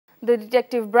The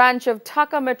detective branch of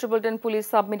Dhaka Metropolitan Police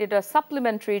submitted a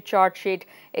supplementary charge sheet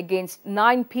against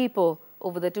 9 people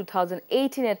over the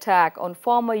 2018 attack on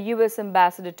former US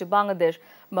Ambassador to Bangladesh,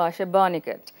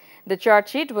 Bernicat. The charge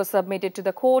sheet was submitted to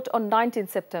the court on 19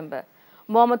 September.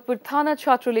 Mohammad Thana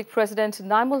Chhatra League President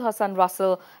Naimul Hassan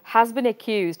Russell has been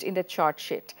accused in the charge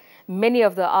sheet. Many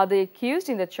of the other accused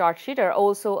in the charge sheet are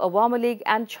also Awami League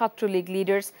and Chhatra League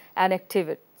leaders and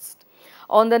activists.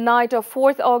 On the night of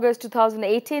 4th August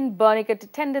 2018, Bernicat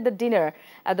attended the dinner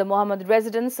at the Mohammad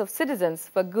Residence of Citizens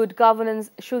for Good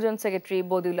Governance Sujan Secretary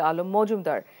Bodil Alam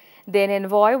Mojumdar. Then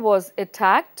envoy was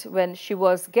attacked when she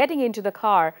was getting into the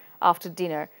car after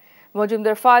dinner.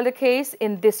 Mojumdar filed a case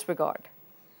in this regard.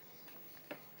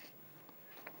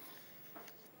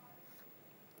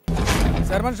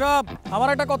 Chairman সাহেব আমার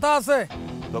একটা কথা আছে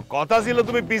তো কথা ছিল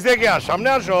তুমি পিছে গিয়া সামনে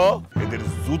আসো এদের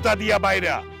জুতা দিয়া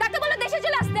বাইরা তাকে বলে দেশে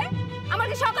চলে আসতে আমার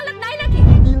কি সকালত নাই নাকি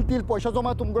তিল পয়সা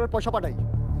জমা তুমি করে পয়সা পাঠাই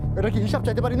এটা কি হিসাব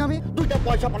চাইতে পারি না আমি দুইটা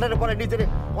পয়সা পাঠানোর পরে নিজেরে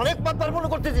অনেক বারবার মনে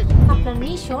করতেছিস আপনার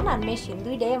মিশন আর মেশিন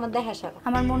দুইটাই আমার দেখা সারা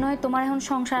আমার মনে হয় তোমার এখন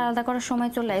সংসার আলাদা করার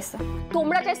সময় চলে আসছে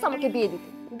তোমরা চাইছো আমাকে বিয়ে দিতে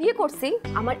বিয়ে করছি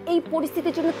আমার এই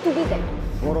পরিস্থিতির জন্য তুমি দায়ী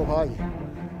বড় ভাই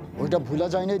ওইটা ভুলা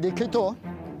যায় না দেখেই তো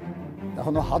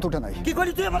এখনো হাত ওঠে নাই কি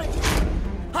করি তুই আমারে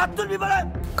হাত তুলবি বলে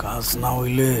কাজ না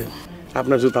হইলে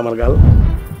আপনার জুতা আমার গাল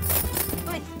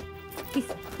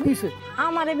কিসে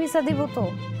আমারে ভিসা দিব তো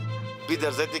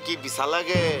বিদেশ যাইতে কি ভিসা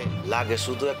লাগে লাগে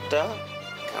শুধু একটা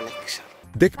কানেকশন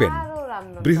দেখবেন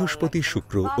বৃহস্পতি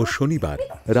শুক্র ও শনিবার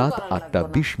রাত ৮টা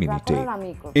 ২০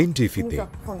 এনটিভিতে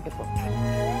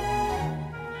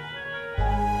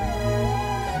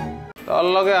তার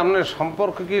লগে আপনার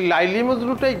সম্পর্ক কি লাইলি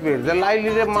মজনু টাইপের যে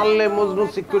লাইলিরে মারলে মজনু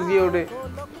সিকিউর দিয়ে ওঠে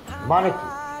মানে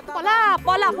পলা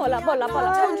পলা পলা পলা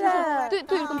পলা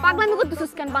তুই এরকম পাগলামি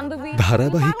করতেছিস কেন বান্ধবী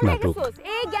ধারাবাহিক নাটক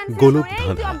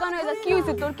গোলকধাঁধা তুই অজ্ঞান হয়ে যাস কি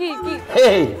হইছে তোর কি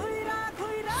এই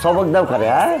সবক দাও করে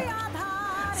হ্যাঁ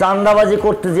চান্দাবাজি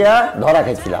করতে যা ধরা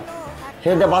খাইছিলাম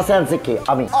সেটা বাসে আনছে কে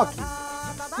আমি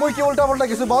মুই কি উল্টা পাল্টা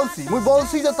কিছু বলছি মুই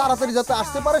বলছি যে তাড়াতাড়ি যাতে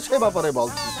আসতে পারে সেই ব্যাপারে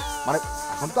বলছি মানে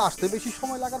এখন তো আসতে বেশি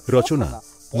সময় লাগার রচনা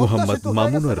মোহাম্মদ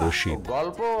মামুন আর রশিদ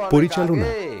পরিচালনা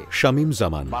শামীম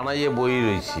জামান বানাইয়ে বই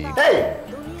রইছি এই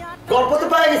গল্প তো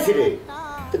পাই গেছি রে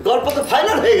গল্প তো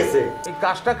ফাইনাল হয়ে গেছে এই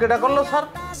কাজটা কেডা করলো স্যার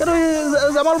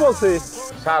জামাল বলছে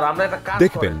স্যার আমরা একটা কাজ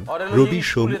দেখবেন রবি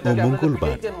সোম ও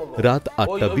মঙ্গলবার রাত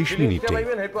 8টা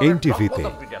 20 এনটিভিতে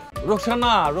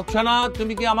রোকসানা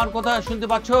তুমি কি আমার কথা শুনতে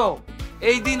পাচ্ছ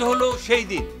এই দিন হলো সেই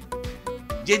দিন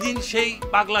যেদিন সেই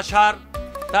পাগলা সার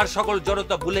তার সকল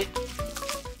জড়তা ভুলে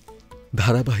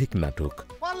ধারাবাহিক নাটক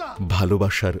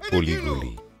ভালোবাসার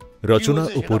অলিগলি রচনা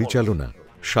ও পরিচালনা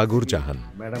সাগর জাহান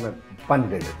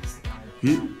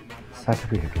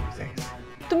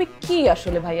তুমি কি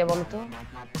আসলে ভাইয়া বলো তো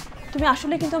তুমি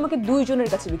আসলে কিন্তু আমাকে দুইজনের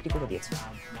কাছে বিক্রি করে দিয়েছো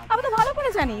আমি তো ভালো করে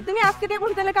জানি তুমি আজকে দিয়ে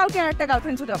বলতে তাহলে কালকে আরেকটা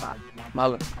গার্লফ্রেন্ড ছুটাবা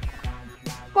ভালো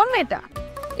কোন মেয়েটা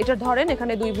এটা ধরেন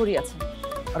এখানে 2 ভরি আছে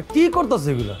আর কি করতেছ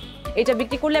এগুলা এটা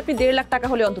বিক্রি করলে আপনি 1.5 লাখ টাকা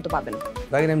হলে অন্তত পাবেন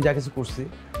দেখেন আমি যা কিছু করছি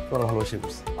তোরা ভালোবাসে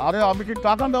করছি আরে আমি কি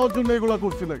টাকা নেওয়ার জন্য এগুলা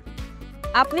করছি নাকি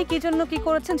আপনি কি জন্য কি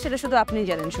করেছেন সেটা শুধু আপনিই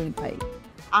জানেন শহীদ ভাই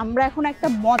আমরা এখন একটা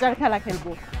মজার খেলা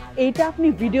খেলবো এইটা আপনি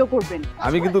ভিডিও করবেন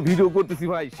আমি কিন্তু ভিডিও করতেছি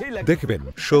ভাই সেই দেখবেন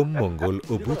সোম মঙ্গল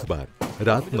ও বুধবার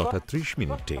রাত 9টা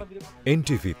 30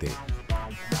 এনটিভিতে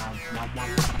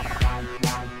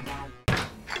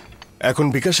এখন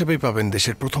বিকাশ অ্যাপেই পাবেন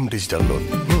দেশের প্রথম ডিজিটাল লোন